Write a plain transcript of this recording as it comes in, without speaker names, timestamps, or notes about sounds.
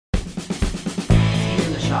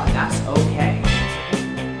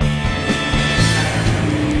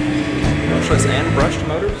brushless and brushed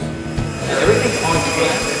motors. Everything's on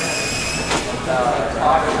can.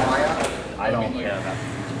 I don't care about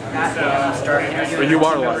that. Well, you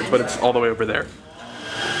are large, but it's all the way over there.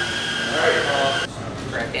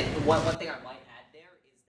 Correct. And one thing I might add there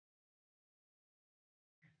is.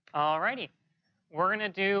 Alrighty, we're gonna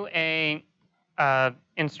do a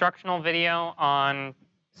instructional video on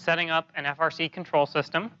setting up an FRC control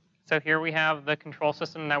system. So here we have the control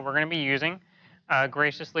system that we're going to be using,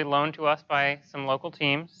 graciously loaned to us by some local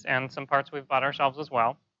teams and some parts we've bought ourselves as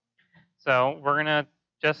well. So we're going to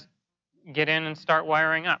just get in and start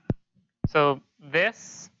wiring up. So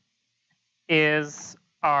this is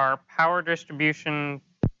our power distribution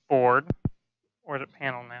board, or is it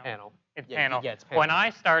panel now? Panel. It's Yeah, panel. yeah, it's panel. When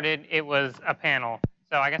I started, it was a panel.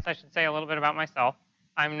 So I guess I should say a little bit about myself.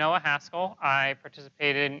 I'm Noah Haskell. I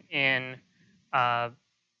participated in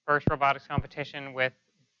first robotics competition with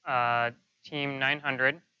Team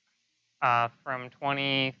 900 from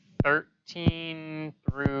 2013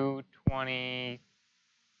 through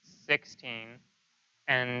 2016.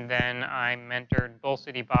 And then I mentored Bull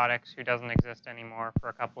City Botics, who doesn't exist anymore, for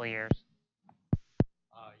a couple of years.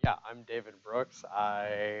 Yeah, I'm David Brooks.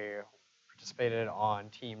 I participated on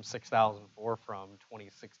Team 6004 from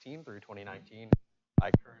 2016 through 2019.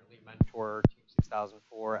 I currently mentor Team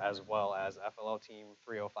 6004 as well as FLL Team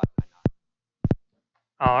 30599.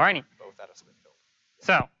 Alrighty. Both out of Smithfield.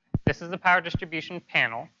 So this is the power distribution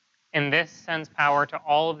panel, and this sends power to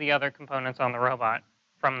all of the other components on the robot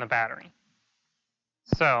from the battery.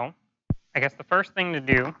 So I guess the first thing to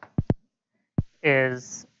do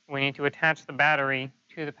is we need to attach the battery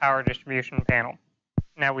to the power distribution panel.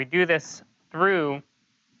 Now we do this through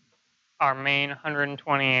our main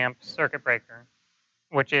 120 amp circuit breaker,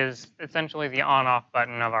 which is essentially the on-off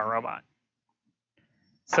button of our robot.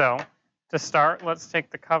 So to start, let's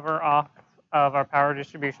take the cover off of our power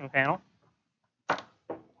distribution panel.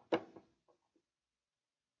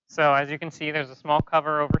 So as you can see, there's a small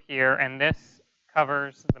cover over here, and this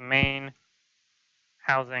covers the main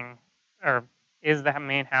housing, or is the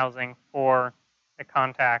main housing for the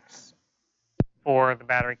contacts for the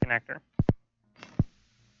battery connector.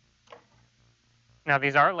 Now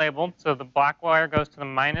these are labeled, so the black wire goes to the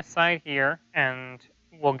minus side here, and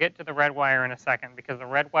we'll get to the red wire in a second because the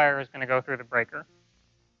red wire is going to go through the breaker.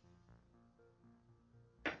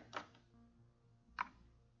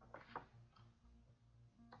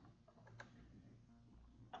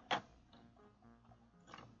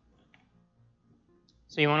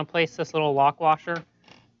 So you want to place this little lock washer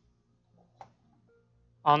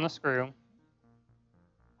on the screw,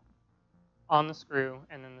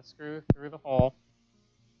 and then the screw through the hole,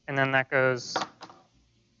 and then that goes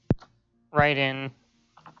right in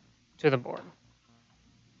to the board.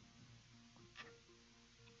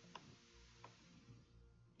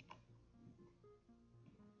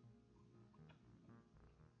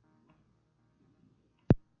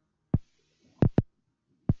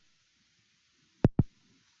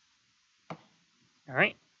 All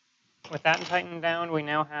right. With that tightened down, we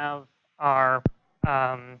now have our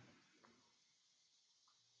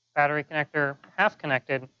battery connector half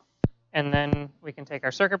connected, and then we can take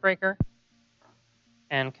our circuit breaker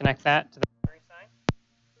and connect that to the battery side.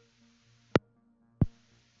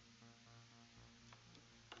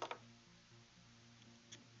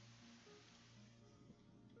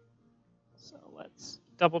 So let's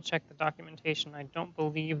double check the documentation. I don't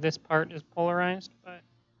believe this part is polarized, but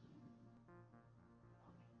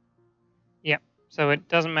yeah, so it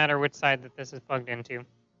doesn't matter which side that this is plugged into.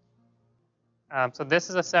 So this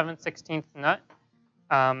is a 7/16 nut,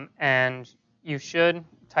 and you should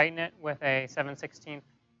tighten it with a 7/16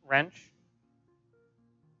 wrench.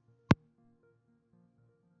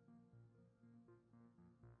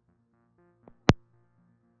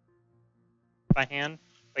 By hand,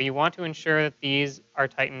 but you want to ensure that these are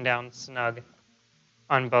tightened down snug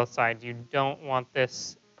on both sides. You don't want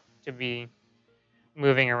this to be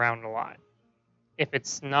moving around a lot. If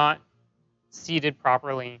it's not seated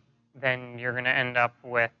properly, then you're going to end up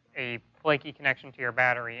with a flaky connection to your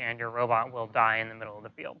battery and your robot will die in the middle of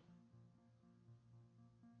the field.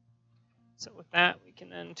 So with that, we can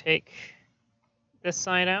then take this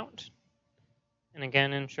side out, and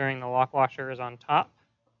again ensuring the lock washer is on top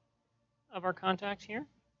of our contact here.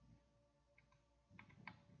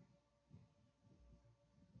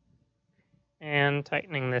 And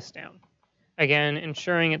tightening this down. Again,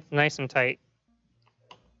 ensuring it's nice and tight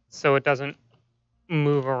so it doesn't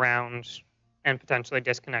move around and potentially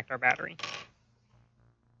disconnect our battery.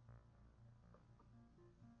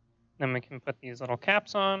 Then we can put these little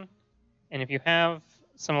caps on, and if you have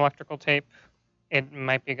some electrical tape, it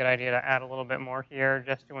might be a good idea to add a little bit more here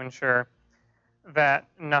just to ensure that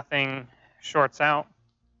nothing shorts out.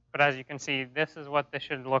 But as you can see, this is what this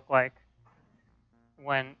should look like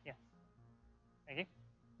when, yeah, thank you.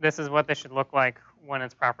 This is what this should look like when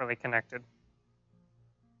it's properly connected.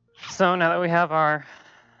 So now that we have our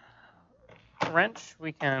wrench,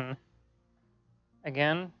 we can,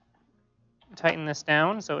 again, tighten this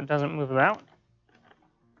down so it doesn't move out.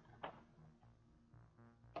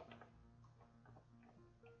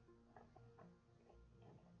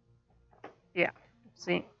 Yeah,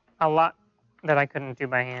 see, a lot that I couldn't do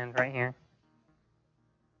by hand right here.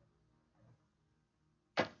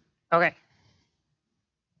 Okay.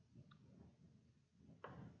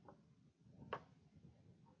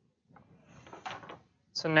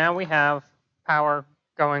 So now we have power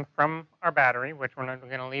going from our battery, which we're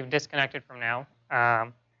going to leave disconnected from now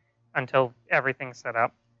until everything's set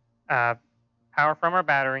up. Power from our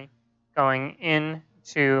battery going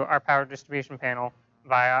into our power distribution panel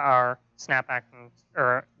via our snap action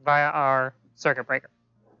or via our circuit breaker.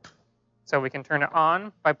 So we can turn it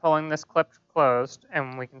on by pulling this clip closed,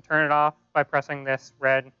 and we can turn it off by pressing this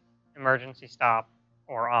red emergency stop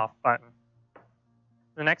or off button.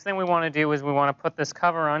 The next thing we want to do is we want to put this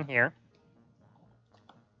cover on here.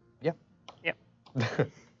 Yeah. Yep.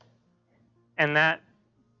 And that,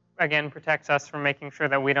 again, protects us from making sure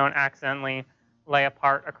that we don't accidentally lay a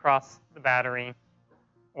part across the battery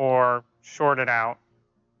or short it out.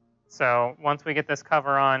 So once we get this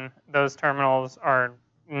cover on, those terminals are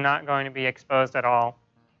not going to be exposed at all.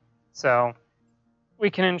 So we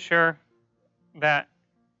can ensure that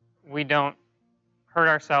we don't hurt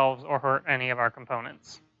ourselves or hurt any of our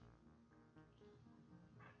components.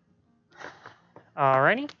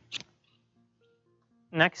 Alrighty.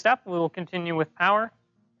 Next up, we will continue with power,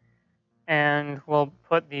 and we'll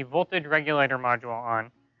put the voltage regulator module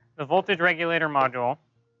on. The voltage regulator module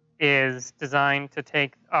is designed to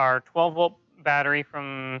take our 12-volt battery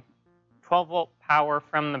from 12-volt power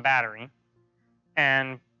from the battery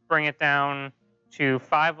and bring it down to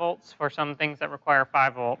 5 volts for some things that require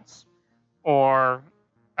 5 volts, or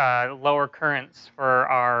lower currents for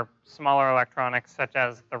our smaller electronics, such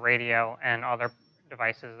as the radio and other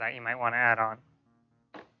devices that you might want to add on.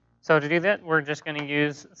 So to do that, we're just going to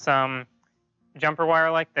use some jumper wire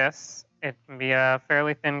like this. It can be a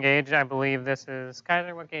fairly thin gauge. I believe this is,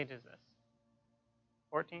 Kaiser, what gauge is this?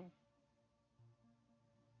 14?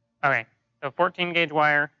 Okay, so 14 gauge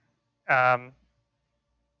wire. Don't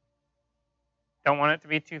want it to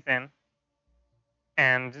be too thin.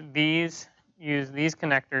 And use these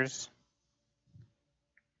connectors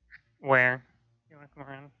where, you want to come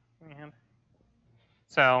around, give me a hand?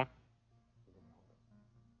 So,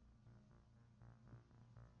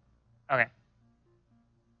 okay.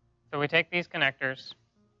 So we take these connectors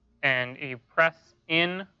and you press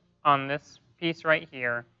in on this piece right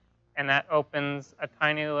here, and that opens a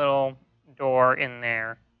tiny little door in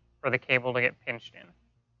there for the cable to get pinched in.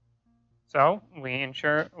 So we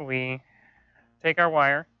ensure we take our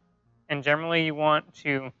wire, and generally you want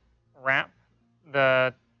to wrap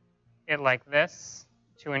it like this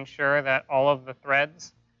to ensure that all of the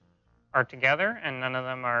threads are together and none of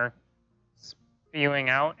them are spewing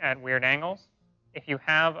out at weird angles. If you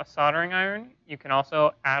have a soldering iron, you can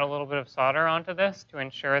also add a little bit of solder onto this to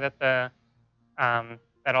ensure that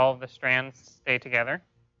that all of the strands stay together.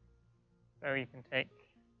 So you can take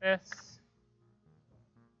this,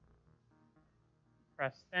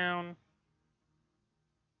 press down,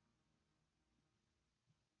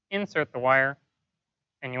 insert the wire,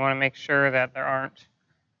 and you want to make sure that there aren't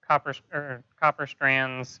copper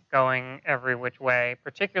strands going every which way.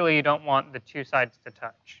 Particularly, you don't want the two sides to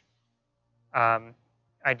touch.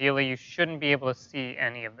 Ideally, you shouldn't be able to see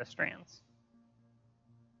any of the strands.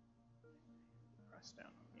 Press down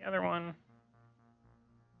on the other one.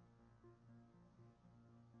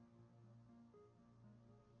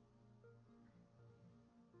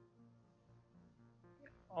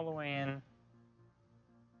 All the way in.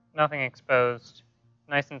 Nothing exposed.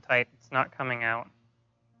 Nice and tight. It's not coming out.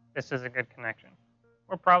 This is a good connection.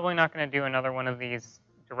 We're probably not going to do another one of these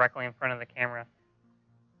directly in front of the camera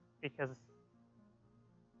because,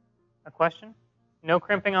 a question? No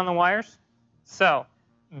crimping on the wires? So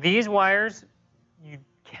these wires, you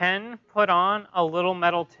can put on a little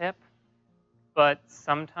metal tip, but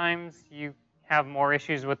sometimes you have more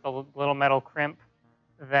issues with the little metal crimp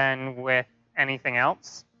than with anything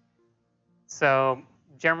else. So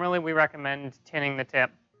generally we recommend tinning the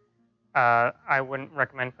tip. I wouldn't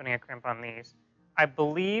recommend putting a crimp on these. I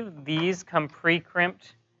believe these come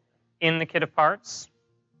pre-crimped in the kit of parts.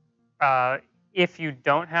 If you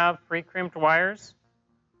don't have pre-crimped wires,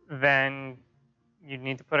 then you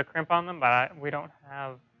need to put a crimp on them, but we don't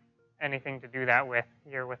have anything to do that with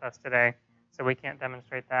here with us today, so we can't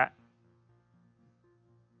demonstrate that.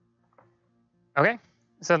 Okay,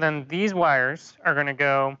 so then these wires are going to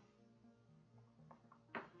go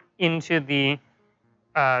into the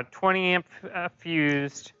 20 amp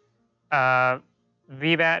fused VBAT,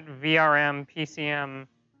 VRM, PCM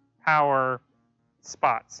power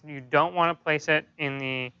spots. You don't want to place it in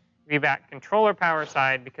the VBAT controller power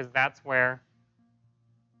side because that's where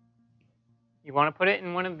you want to put it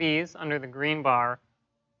in one of these under the green bar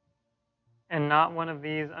and not one of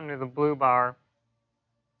these under the blue bar,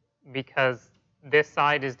 because this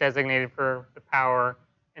side is designated for the power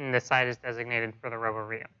and this side is designated for the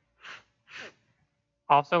RoboRio.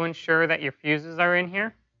 Also ensure that your fuses are in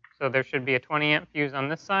here. So there should be a 20 amp fuse on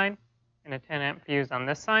this side and a 10 amp fuse on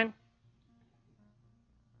this side.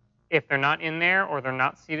 If they're not in there or they're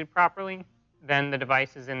not seated properly, then the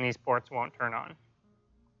devices in these ports won't turn on.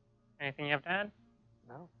 Anything you have to add?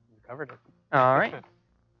 No, you covered it. All right.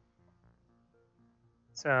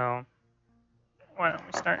 So why don't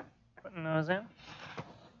we start putting those in?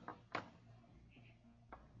 All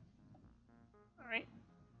right.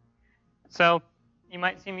 So you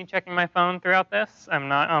might see me checking my phone throughout this. I'm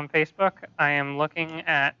not on Facebook. I am looking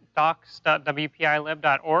at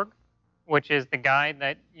docs.wpilib.org, which is the guide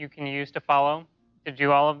that you can use to follow to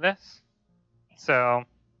do all of this. So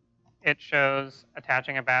it shows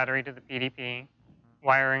attaching a battery to the PDP,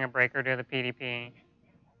 wiring a breaker to the PDP,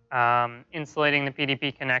 insulating the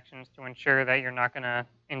PDP connections to ensure that you're not going to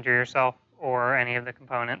injure yourself or any of the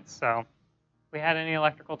components. So if we had any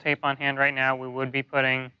electrical tape on hand right now, we would be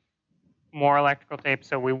putting more electrical tape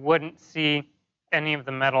so we wouldn't see any of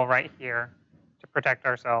the metal right here to protect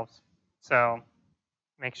ourselves. So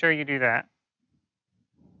make sure you do that.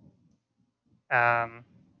 All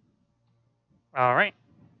right.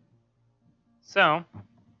 So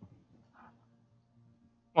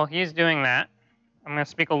while he's doing that, I'm going to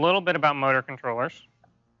speak a little bit about motor controllers.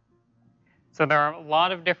 So there are a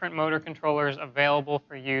lot of different motor controllers available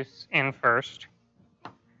for use in FIRST.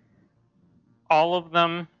 All of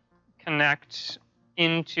them connect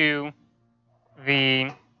into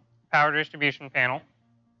the power distribution panel,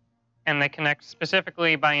 and they connect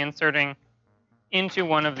specifically by inserting into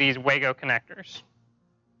one of these Wago connectors.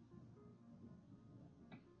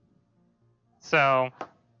 So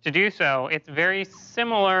to do so, it's very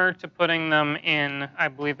similar to putting them in, I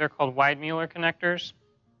believe they're called Weidmuller connectors,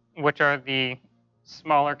 which are the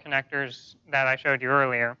smaller connectors that I showed you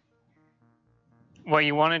earlier. What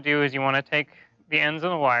you want to do is you want to take the ends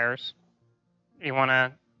of the wires, you want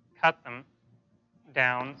to cut them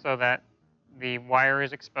down so that the wire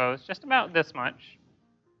is exposed just about this much.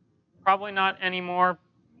 Probably not any more,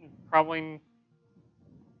 probably,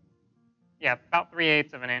 yeah, about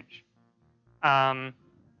 3/8 of an inch.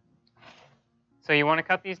 So you want to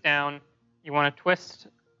cut these down. You want to twist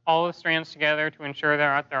all the strands together to ensure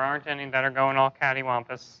there aren't any that are going all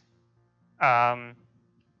cattywampus. And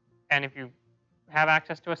if you have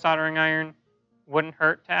access to a soldering iron, wouldn't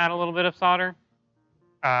hurt to add a little bit of solder,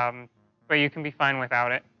 but you can be fine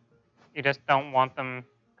without it. You just don't want them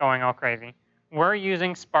going all crazy. We're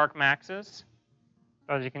using Spark Maxes.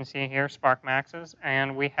 So as you can see here, Spark Maxes,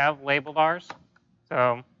 and we have labeled ours.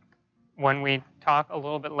 So when we talk a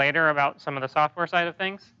little bit later about some of the software side of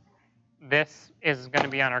things, this is going to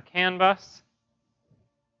be on our CAN bus.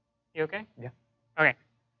 You okay? Yeah. Okay.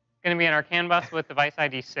 Going to be on our CAN bus with device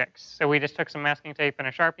ID 6. So we just took some masking tape and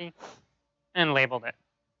a Sharpie and labeled it.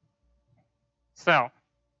 So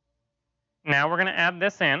now we're going to add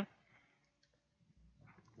this in.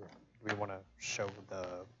 We want to show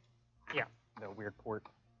the weird port.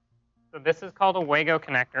 So this is called a Wago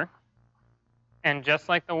connector. And just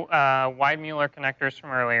like the Weidmuller connectors from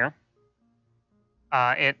earlier,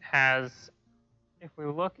 it has, if we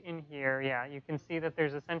look in here, yeah, you can see that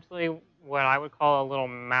there's essentially what I would call a little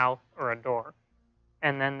mouth or a door.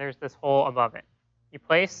 And then there's this hole above it. You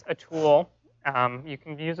place a tool. You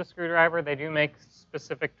can use a screwdriver. They do make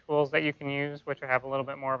specific tools that you can use, which have a little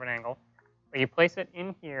bit more of an angle. But you place it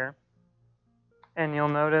in here, and you'll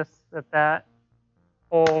notice that that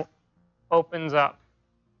hole opens up.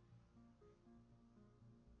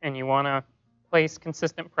 And you want to place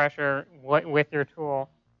consistent pressure with your tool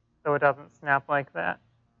so it doesn't snap like that.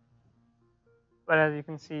 But as you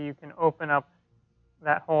can see, you can open up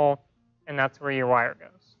that hole, and that's where your wire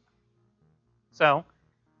goes. So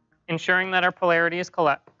ensuring that our polarity is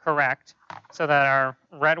correct so that our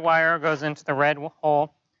red wire goes into the red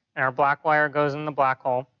hole and our black wire goes in the black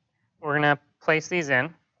hole, we're going to place these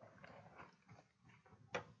in.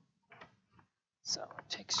 So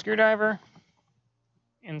take screwdriver,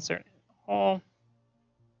 insert in the hole.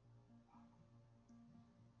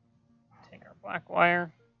 black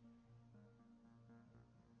wire.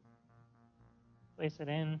 Place it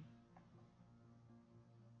in.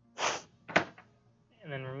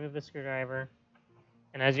 And then remove the screwdriver.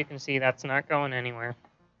 And as you can see, that's not going anywhere.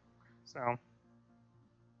 So,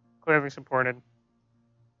 clearly supported.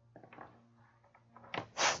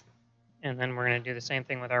 And then we're going to do the same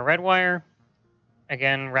thing with our red wire.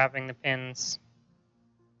 Again, wrapping the pins.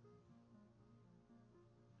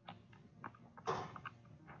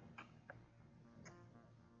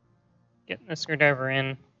 Getting the screwdriver in.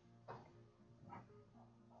 And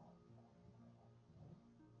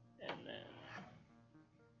then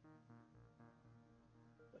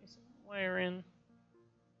placing the wire in.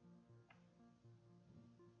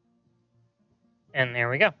 And there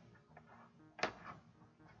we go.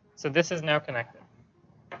 So this is now connected.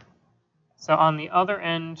 So on the other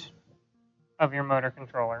end of your motor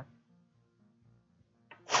controller,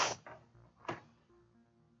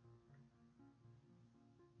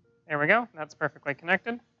 there we go. That's perfectly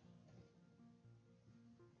connected.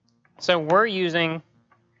 So we're using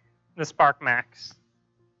the Spark Max.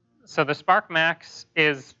 So the Spark Max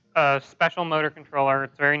is a special motor controller.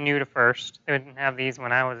 It's very new to FIRST. They didn't have these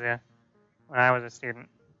when I was a student.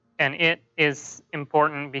 And it is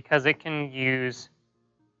important because it can use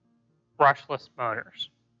brushless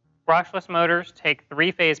motors. Brushless motors take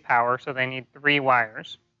 3-phase power, so they need 3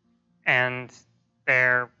 wires. And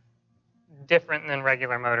they're different than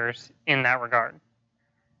regular motors in that regard.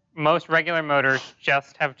 Most regular motors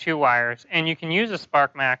just have 2 wires, and you can use a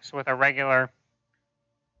Spark Max with a regular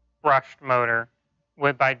brushed motor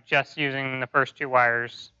by just using the first 2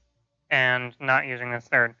 wires and not using this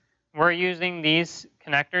third. We're using these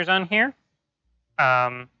connectors on here,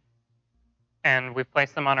 and we've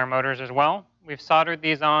placed them on our motors as well. We've soldered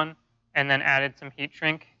these on and then added some heat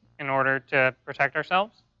shrink in order to protect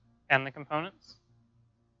ourselves and the components.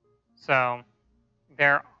 So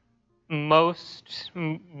most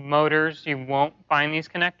motors, you won't find these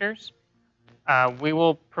connectors. We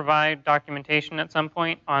will provide documentation at some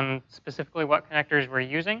point on specifically what connectors we're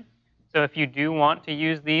using. So if you do want to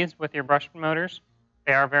use these with your brushed motors,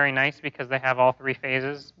 they are very nice because they have all 3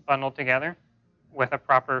 phases bundled together with a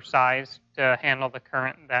proper size to handle the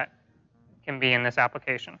current that can be in this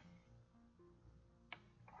application.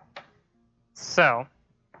 So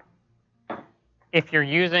if you're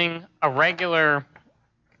using a regular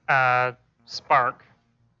Spark,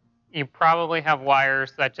 you probably have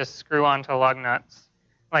wires that just screw onto lug nuts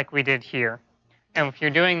like we did here. And if you're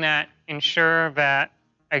doing that, ensure that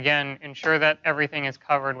everything is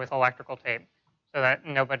covered with electrical tape so that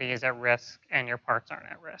nobody is at risk and your parts aren't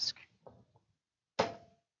at risk.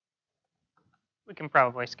 We can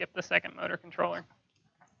probably skip the second motor controller.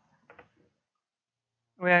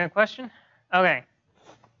 We have a question? Okay.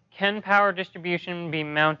 Can power distribution be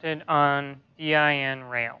mounted on DIN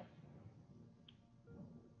rail?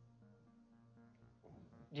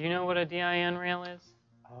 Do you know what a DIN rail is?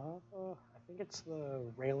 I think it's the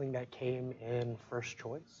railing that came in first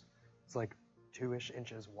choice. It's like 2-ish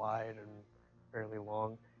inches wide and fairly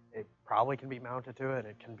long. It probably can be mounted to it.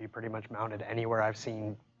 It can be pretty much mounted anywhere. I've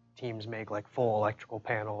seen teams make like full electrical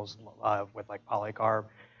panels with like polycarb,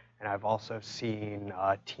 and I've also seen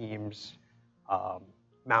teams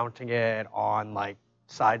mounting it on like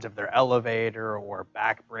sides of their elevator or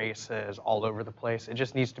back braces all over the place. It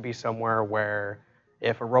just needs to be somewhere where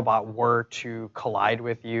if a robot were to collide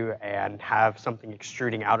with you and have something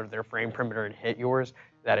extruding out of their frame perimeter and hit yours,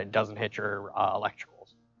 that it doesn't hit your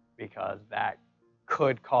electricals, because that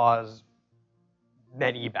could cause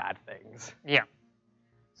many bad things. Yeah.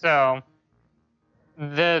 So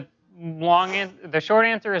the short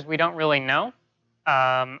answer is we don't really know.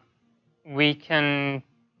 We can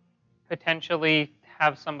potentially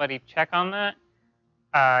have somebody check on that.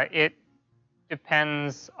 It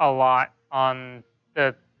depends a lot on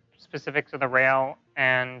the specifics of the rail,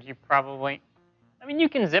 and you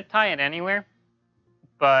can zip tie it anywhere,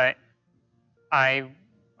 but I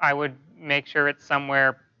would make sure it's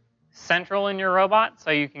somewhere central in your robot so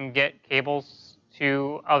you can get cables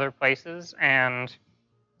to other places and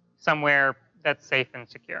somewhere that's safe and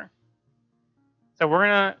secure. So we're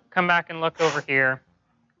going to come back and look over here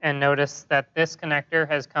and notice that this connector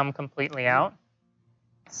has come completely out.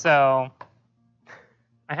 So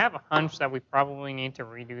I have a hunch that we probably need to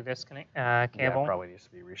redo this cable. Yeah, it probably needs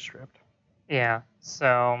to be restripped. Yeah,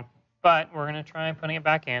 but we're going to try putting it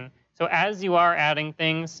back in. So as you are adding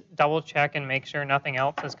things, double check and make sure nothing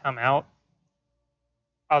else has come out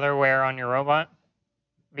other wear on your robot,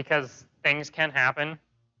 because things can happen,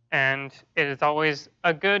 and it is always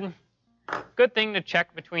a good thing to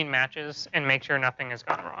check between matches and make sure nothing has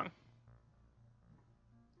gone wrong.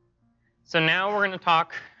 So now we're going to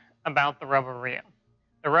talk about the RoboRio.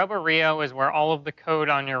 The RoboRio is where all of the code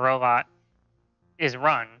on your robot is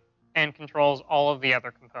run and controls all of the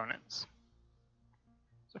other components.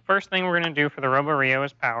 So first thing we're going to do for the RoboRio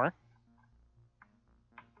is power.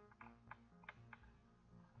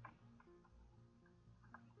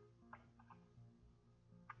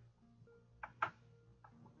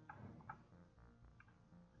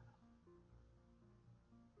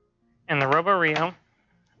 And the RoboRio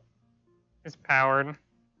is powered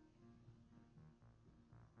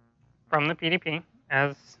from the PDP,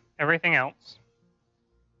 as everything else,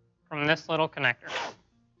 from this little connector.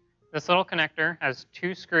 This little connector has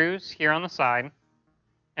 2 screws here on the side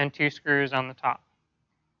and 2 screws on the top.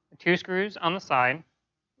 The 2 screws on the side,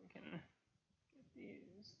 we can get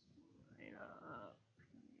these right up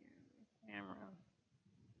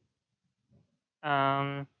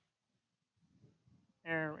camera.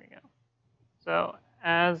 There we go. So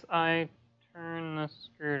as I turn the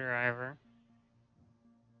screwdriver,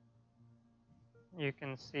 you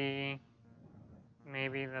can see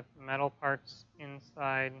maybe that the metal parts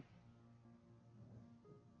inside.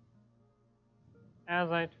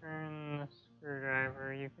 As I turn the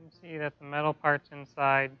screwdriver, you can see that the metal parts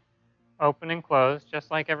inside open and close,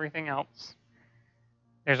 just like everything else.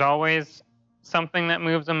 There's always something that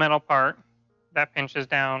moves a metal part that pinches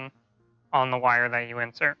down on the wire that you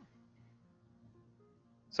insert.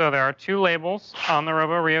 So there are 2 labels on the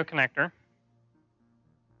RoboRio connector.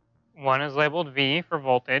 One is labeled V for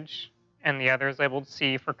voltage, and the other is labeled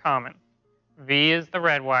C for common. V is the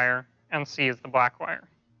red wire, and C is the black wire.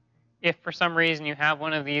 If for some reason you have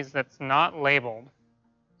one of these that's not labeled,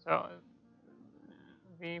 so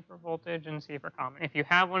V for voltage and C for common. If you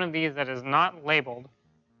have one of these that is not labeled,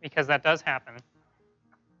 because that does happen,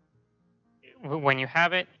 when you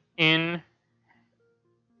have it in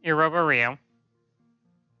your RoboRio,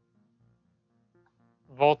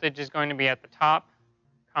 voltage is going to be at the top,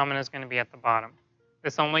 common is going to be at the bottom.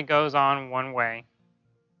 This only goes on one way,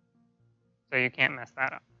 so you can't mess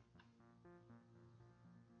that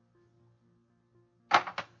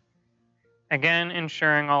up. Again,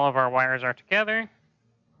 ensuring all of our wires are together,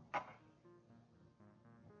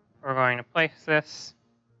 we're going to place this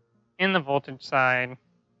in the voltage side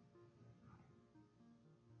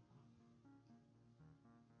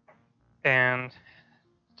and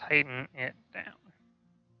tighten it down.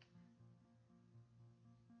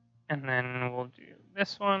 And then we'll do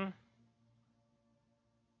this one,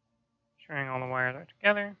 ensuring all the wires are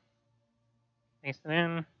together, place it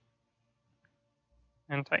in,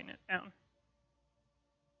 and tighten it down.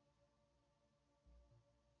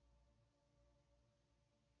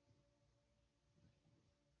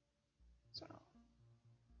 So,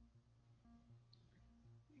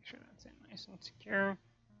 make sure that's in nice and secure.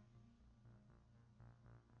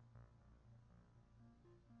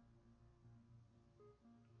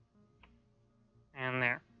 And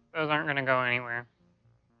there. Those aren't going to go anywhere.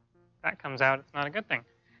 If that comes out, it's not a good thing.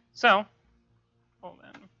 So, we'll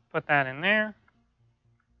then put that in there.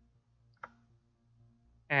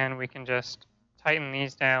 And we can just tighten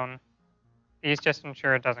these down. These just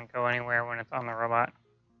ensure it doesn't go anywhere when it's on the robot.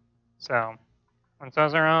 So, once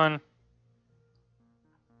those are on,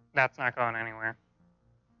 that's not going anywhere.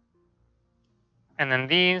 And then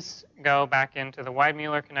these go back into the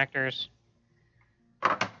Weidmuller connectors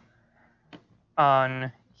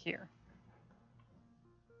on here.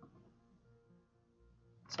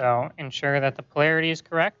 So ensure that the polarity is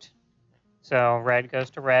correct. So red goes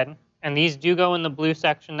to red. And these do go in the blue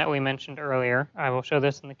section that we mentioned earlier. I will show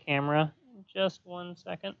this in the camera in just 1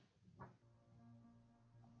 second.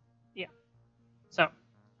 Yeah. So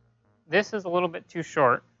this is a little bit too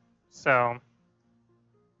short. So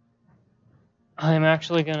I'm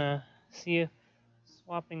actually going to see if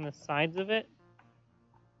swapping the sides of it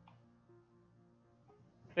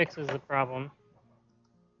fixes the problem.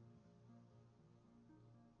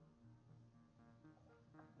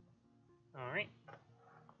 All right.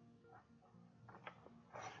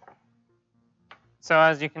 So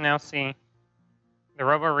as you can now see, the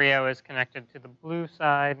RoboRio is connected to the blue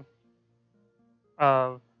side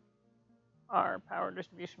of our power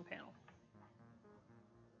distribution panel.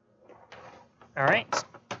 All right.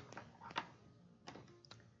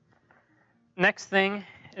 Next thing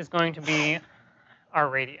is going to be our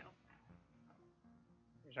radio.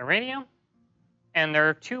 Here's our radio. And there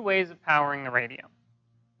are 2 ways of powering the radio.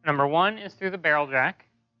 Number 1 is through the barrel jack,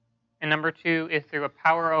 and number 2 is through a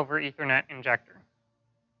power over Ethernet injector.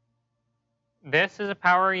 This is a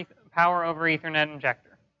power over Ethernet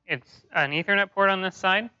injector. It's an Ethernet port on this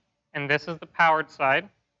side, and this is the powered side.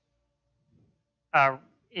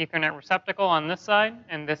 Ethernet receptacle on this side,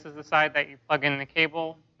 and this is the side that you plug in the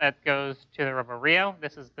cable that goes to the Robo-Rio.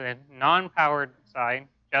 This is the non-powered side,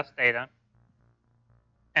 just data.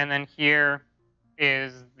 And then here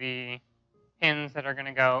is the pins that are going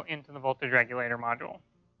to go into the voltage regulator module.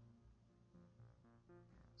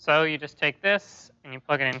 So you just take this and you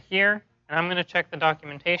plug it in here, and I'm going to check the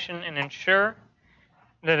documentation and ensure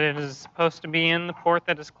that it is supposed to be in the port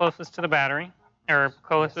that is closest to the battery, or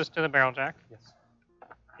closest to the barrel jack. Yes.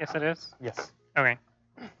 Yes, it is? Yes. Okay.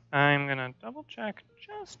 I'm going to double check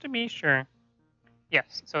just to be sure.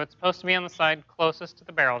 Yes, so it's supposed to be on the side closest to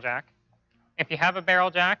the barrel jack. If you have a barrel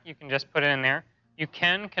jack, you can just put it in there. You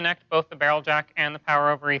can connect both the barrel jack and the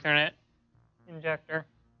power over Ethernet injector.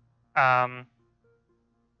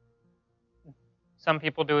 Some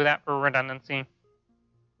people do that for redundancy.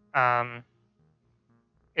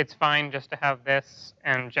 It's fine just to have this,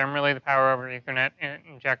 and generally the power over Ethernet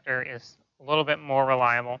injector is a little bit more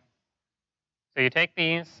reliable. So you take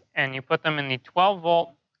these and you put them in the 12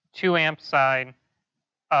 volt, 2 amp side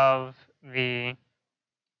of the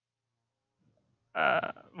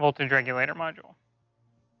voltage regulator module.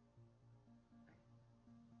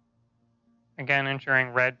 Again,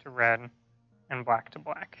 ensuring red to red and black to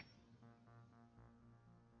black.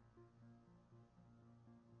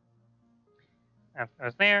 That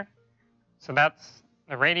goes there. So that's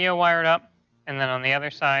the radio wired up. And then on the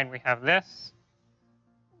other side, we have this.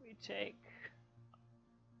 We take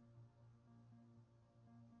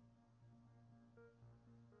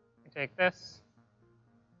this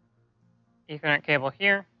Ethernet cable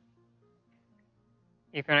here.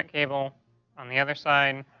 Ethernet cable on the other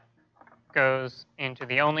side goes into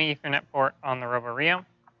the only Ethernet port on the Robo-Rio.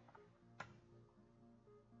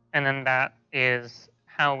 And then that is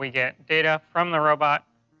how we get data from the robot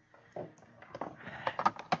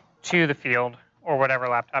to the field or whatever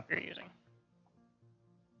laptop you're using.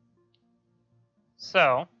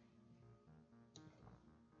 So,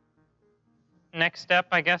 next step,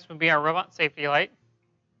 I guess, would be our robot safety light.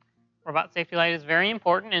 Robot safety light is very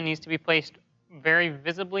important and needs to be placed very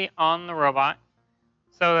visibly on the robot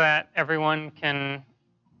so that everyone can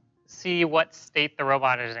see what state the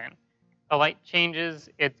robot is in. The light changes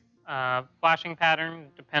its flashing pattern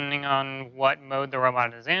depending on what mode the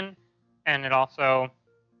robot is in, and it also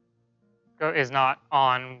is not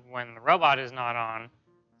on when the robot is not on,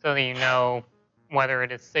 so that you know whether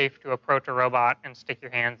it is safe to approach a robot and stick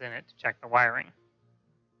your hands in it to check the wiring.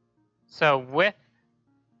 So with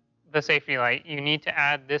the safety light, you need to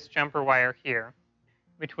add this jumper wire here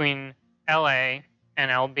between LA and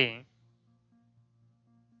LB.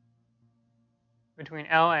 Between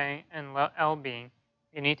LA and LB,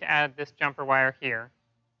 you need to add this jumper wire here,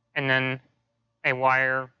 and then a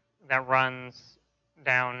wire that runs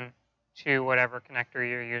down to whatever connector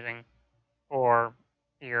you're using for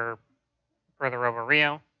the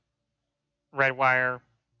Robo-Rio. Red wire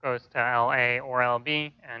goes to LA or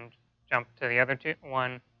LB and jump to the other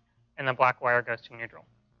one, and the black wire goes to neutral.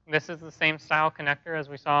 This is the same style connector as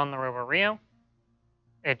we saw on the Robo-Rio.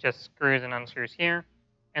 It just screws and unscrews here,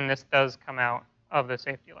 and this does come out of the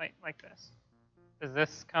safety light like this. Does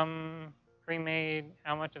this come pre-made?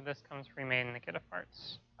 How much of this comes pre-made in the kit of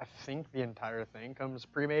parts? I think the entire thing comes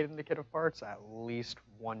pre-made in the kit of parts at least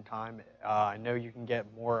one time. I know you can get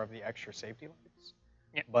more of the extra safety lights,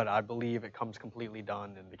 but I believe it comes completely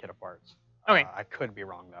done in the kit of parts. Okay. I could be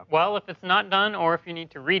wrong, though. Well, if it's not done or if you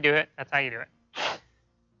need to redo it, that's how you do it.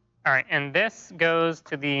 All right, and this goes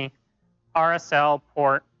to the RSL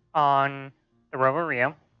port on the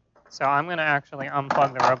Robo-Rio. So I'm going to actually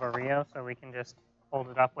unplug the Robo-Rio so we can just hold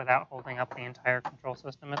it up without holding up the entire control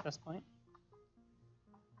system at this point.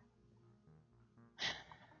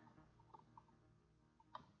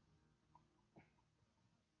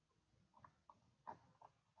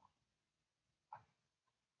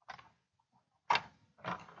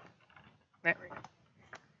 There we go.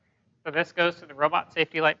 So this goes to the robot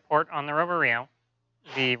safety light port on the Robo-Rio.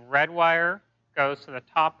 The red wire goes to the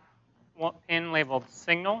top pin labeled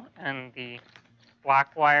signal, and the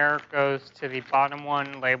black wire goes to the bottom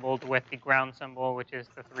one labeled with the ground symbol, which is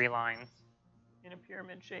the 3 lines in a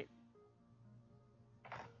pyramid shape.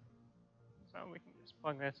 So we can just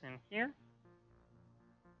plug this in here.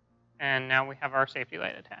 And now we have our safety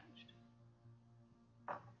light attached.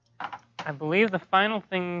 I believe the final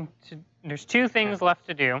thing there's 2 things left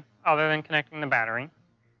to do other than connecting the battery,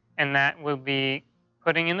 and that will be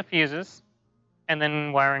putting in the fuses and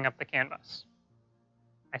then wiring up the CAN bus.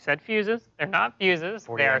 I said fuses. They're not fuses.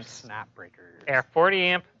 40 amp snap breakers. They are 40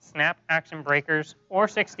 amp snap action breakers or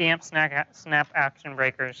 60 amp snap action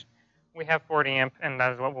breakers. We have 40 amp, and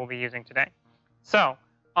that is what we'll be using today. So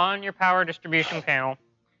on your power distribution panel,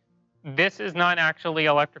 this is not actually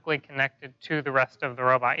electrically connected to the rest of the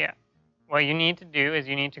robot yet. What you need to do is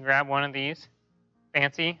you need to grab one of these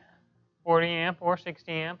fancy 40 amp or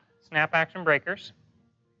 60 amp snap action breakers,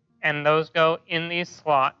 and those go in these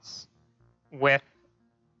slots with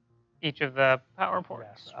each of the power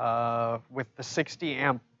ports. Yes. With the 60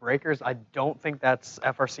 amp breakers, I don't think that's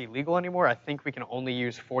FRC legal anymore. I think we can only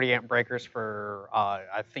use 40 amp breakers for,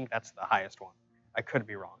 I think that's the highest one. I could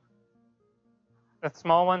be wrong. The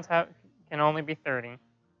small ones can only be 30.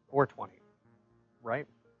 Or 20, right?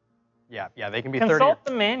 Yeah, they can be Consult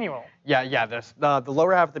 30. the manual. Yeah. The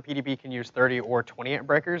lower half of the PDB can use 30 or 20 amp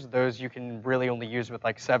breakers. Those you can really only use with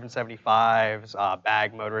like 775s,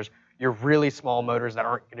 bag motors, your really small motors that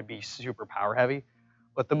aren't going to be super power heavy.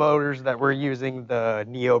 But the motors that we're using, the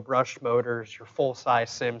Neo brush motors, your full-size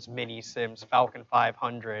Sims, mini Sims, Falcon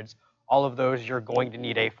 500s, all of those you're going to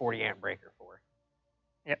need a 40 amp breaker for.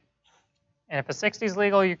 Yep. And if a 60 is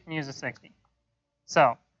legal, you can use a 60.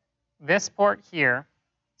 So this port here,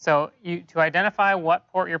 so to identify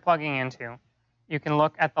what port you're plugging into, you can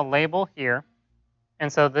look at the label here.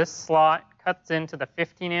 And so this slot cuts into the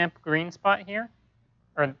 15 amp green spot here,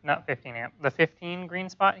 or not 15 amp, the 15 green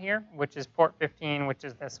spot here, which is port 15, which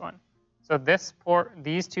is this one. So this port,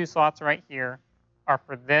 these two slots right here are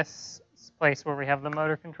for this place where we have the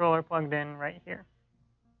motor controller plugged in right here.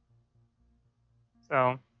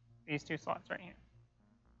 So these two slots right here.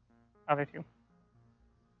 Other two.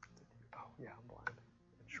 Oh, yeah, I'm blind.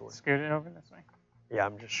 It's short. Scoot it over this way. Yeah,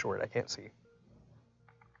 I'm just short. I can't see.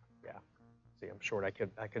 Yeah. See, I'm short.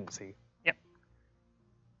 I couldn't see. Yep.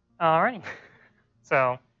 Alrighty.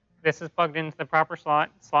 So this is plugged into the proper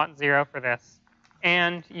slot, slot 0 for this.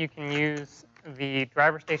 And you can use the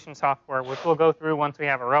driver station software, which we'll go through once we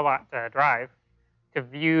have a robot to drive, to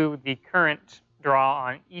view the current draw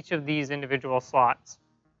on each of these individual slots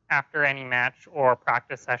after any match or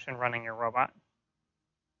practice session running your robot.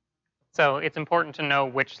 So it's important to know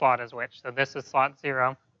which slot is which. So this is slot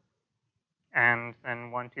 0, and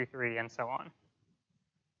then 1, 2, 3, and so on.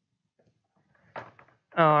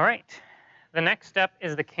 All right. The next step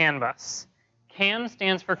is the CAN bus. CAN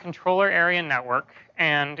stands for Controller Area Network,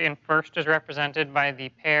 and in first is represented by the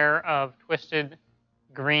pair of twisted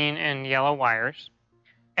green and yellow wires.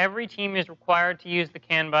 Every team is required to use the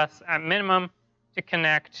CAN bus at minimum to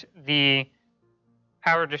connect the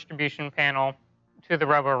power distribution panel to the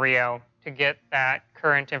RoboRio to get that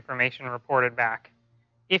current information reported back.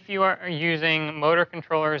 If you are using motor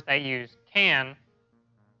controllers that use CAN,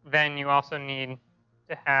 then you also need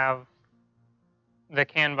to have the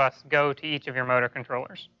CAN bus go to each of your motor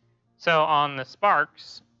controllers. So on the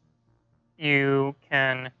Sparks, you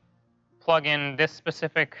can plug in this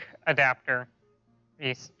specific adapter,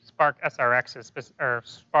 the Spark SRXs, or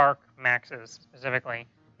Spark Maxes specifically.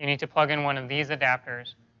 You need to plug in one of these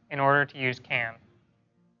adapters in order to use CAN.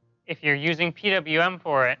 If you're using PWM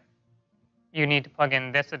for it, you need to plug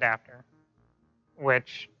in this adapter,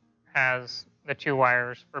 which has the 2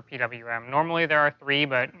 wires for PWM. Normally there are 3,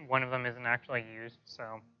 but one of them isn't actually used,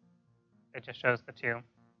 so it just shows the 2. Too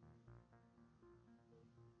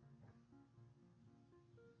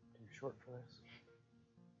short for this.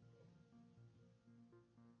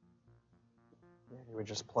 Yeah, you would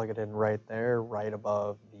just plug it in right there, right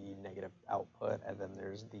above the negative output, and then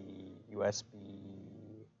there's the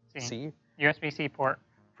USB-C USB-C port.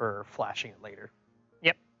 for flashing it later.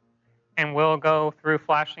 Yep. And we'll go through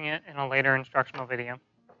flashing it in a later instructional video.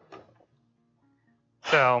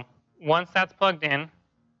 So once that's plugged in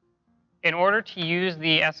order to use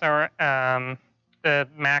the the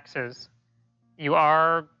Maxes, you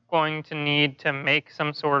are going to need to make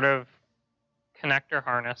some sort of connector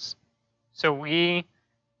harness. So we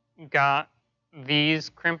got these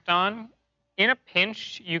crimped on. In a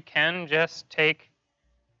pinch, you can just take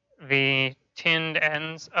the tinned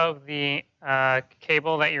ends of the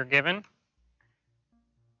cable that you're given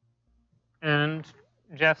and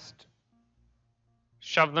just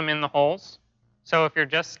shove them in the holes. So if you're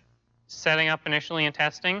just setting up initially and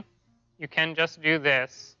testing, you can just do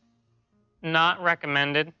this. Not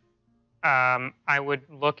recommended. I would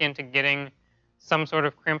look into getting some sort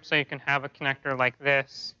of crimp so you can have a connector like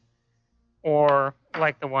this, or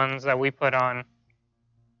like the ones that we put on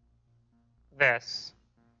this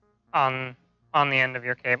on the end of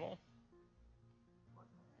your cable.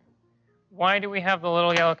 Why do we have the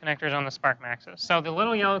little yellow connectors on the Spark Maxes? So the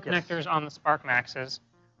little yellow connectors on the Spark Maxes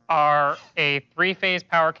are a 3-phase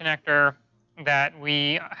power connector that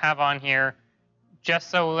we have on here just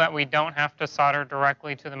so that we don't have to solder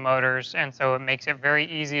directly to the motors, and so it makes it very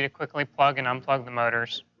easy to quickly plug and unplug the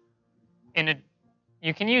motors.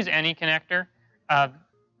 You can use any connector.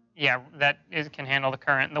 Yeah, can handle the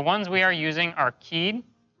current. The ones we are using are keyed.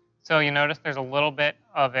 So you notice there's a little bit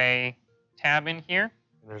of a tab in here.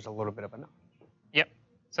 And there's a little bit of a notch. Yep.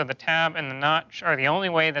 So the tab and the notch are the only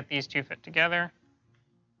way that these two fit together.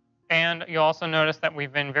 And you'll also notice that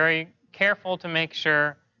we've been very careful to make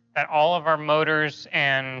sure that all of our motors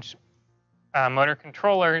and motor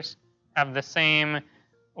controllers have the same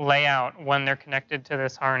layout when they're connected to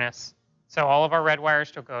this harness. So all of our red wires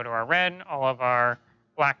still go to our red, all of our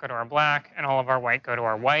black go to our black, and all of our white go to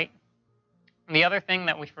our white. And the other thing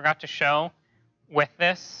that we forgot to show with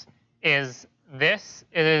this is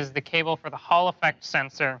the cable for the Hall effect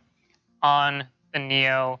sensor on the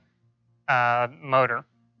Neo motor.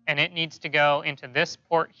 And it needs to go into this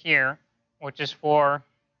port here, which is for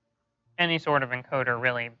any sort of encoder,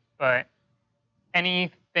 really, but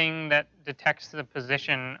anything that detects the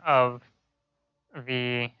position of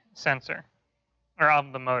the sensor, or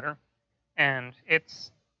of the motor. And it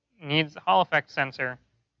needs the Hall effect sensor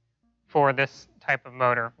for this type of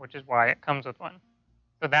motor, which is why it comes with one.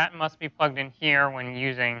 So that must be plugged in here when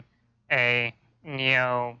using a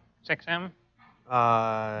Neo 6M.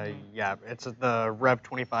 Yeah, it's the Rev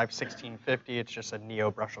 251650. It's just a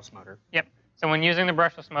Neo brushless motor. Yep. So when using the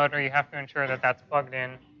brushless motor, you have to ensure that that's plugged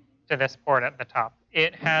in to this port at the top.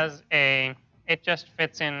 It just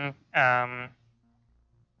fits in,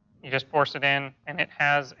 you just force it in, and it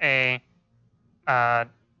has a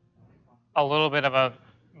little bit of a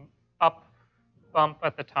up bump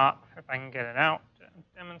at the top, if I can get it out to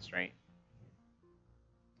demonstrate.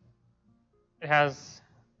 It has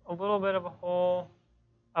a little bit of a hole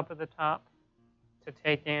up at the top to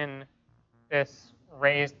take in this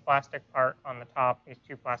raised plastic part on the top, these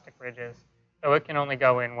two plastic ridges. So it can only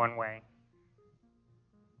go in one way.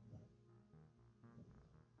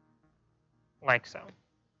 Like so.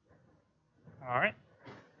 All right.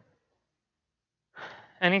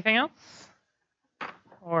 Anything else?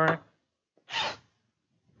 Or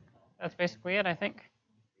that's basically it, I think.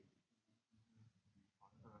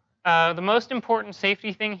 The most important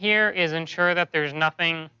safety thing here is ensure that there's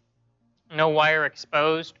no wire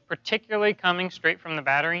exposed, particularly coming straight from the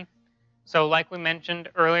battery. So like we mentioned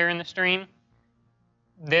earlier in the stream,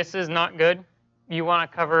 this is not good. You want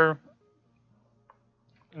to cover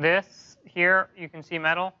this here. You can see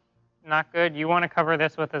metal. Not good. You want to cover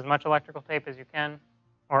this with as much electrical tape as you can,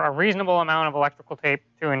 or a reasonable amount of electrical tape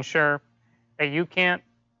to ensure that you can't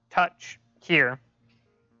touch here.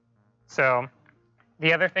 So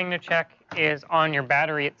the other thing to check is on your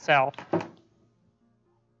battery itself.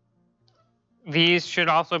 These should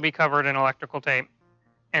also be covered in electrical tape.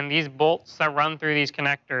 And these bolts that run through these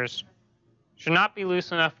connectors should not be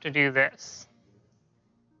loose enough to do this.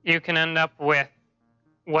 You can end up with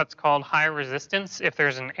what's called high resistance if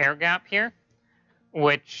there's an air gap here,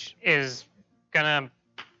 which is going to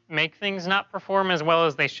make things not perform as well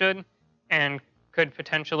as they should and could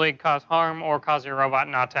potentially cause harm or cause your robot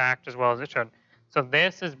not to act as well as it should. So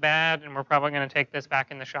this is bad, and we're probably going to take this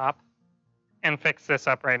back in the shop and fix this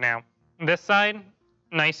up right now. This side,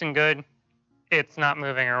 nice and good. It's not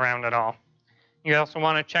moving around at all. You also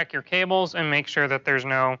want to check your cables and make sure that there's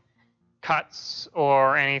no cuts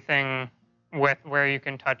or anything with where you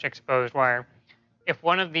can touch exposed wire. If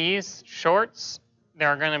one of these shorts, there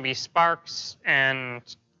are going to be sparks and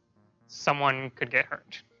someone could get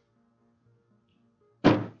hurt.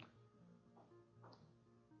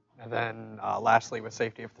 And then lastly with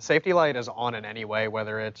safety, if the safety light is on in any way,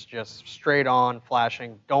 whether it's just straight on,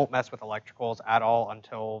 flashing, don't mess with electricals at all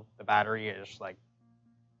until the battery is like,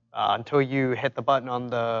 until you hit the button on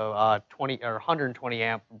the 20 or 120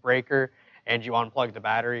 amp breaker and you unplug the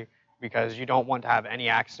battery, because you don't want to have any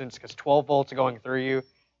accidents, because 12 volts going through you,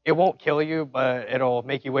 it won't kill you, but it'll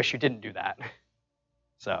make you wish you didn't do that.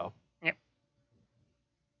 So. Yep.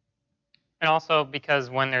 And also because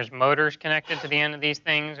when there's motors connected to the end of these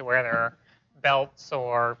things, where there are belts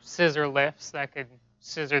or scissor lifts that could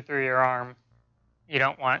scissor through your arm, you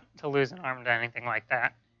don't want to lose an arm to anything like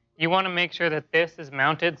that. You want to make sure that this is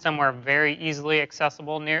mounted somewhere very easily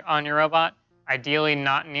accessible on your robot, ideally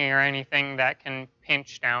not near anything that can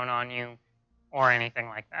pinch down on you or anything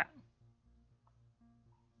like that.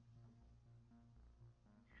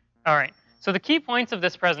 All right, so the key points of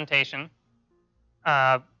this presentation,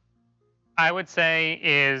 I would say,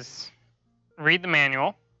 is read the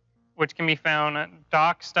manual, which can be found at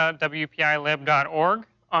docs.wpilib.org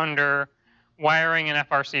under wiring an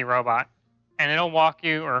FRC robot. And it'll walk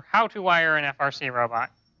you, or how to wire an FRC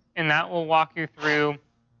robot. And that will walk you through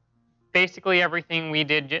basically everything we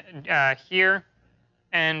did here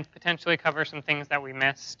and potentially cover some things that we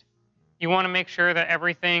missed. You want to make sure that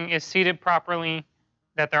everything is seated properly,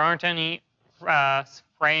 that there aren't any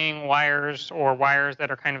fraying wires or wires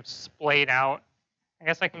that are kind of splayed out. I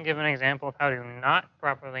guess I can give an example of how to not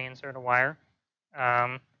properly insert a wire.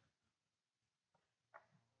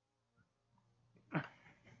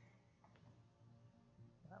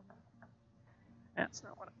 That's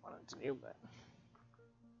not what I wanted to do, but.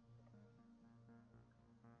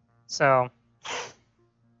 So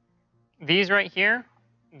these right here,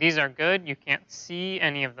 these are good. You can't see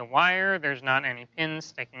any of the wire. There's not any pins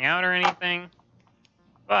sticking out or anything.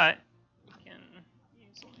 But you can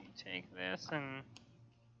easily take this and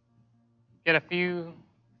get a few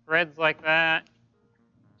threads like that,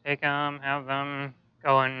 take them, have them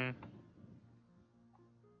going,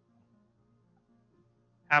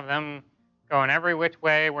 every which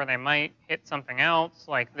way where they might hit something else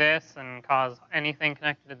like this and cause anything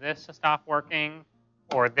connected to this to stop working,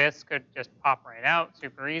 or this could just pop right out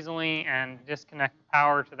super easily and disconnect the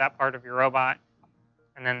power to that part of your robot,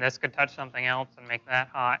 and then this could touch something else and make that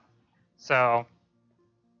hot. So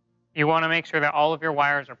you want to make sure that all of your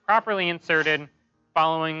wires are properly inserted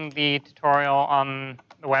following the tutorial on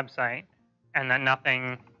the website, and that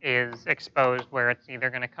nothing is exposed where it's either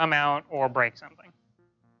going to come out or break something.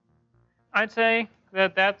 I'd say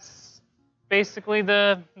that that's basically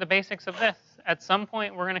the basics of this. At some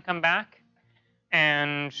point, we're going to come back,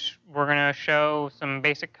 and we're going to show some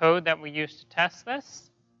basic code that we use to test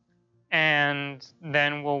this, and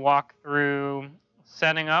then we'll walk through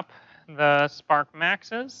setting up the Spark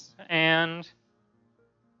Maxes, and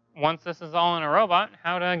once this is all in a robot,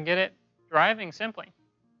 how to get it driving simply.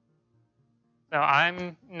 So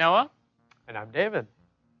I'm Noah. And I'm David.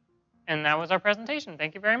 And that was our presentation.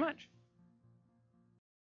 Thank you very much.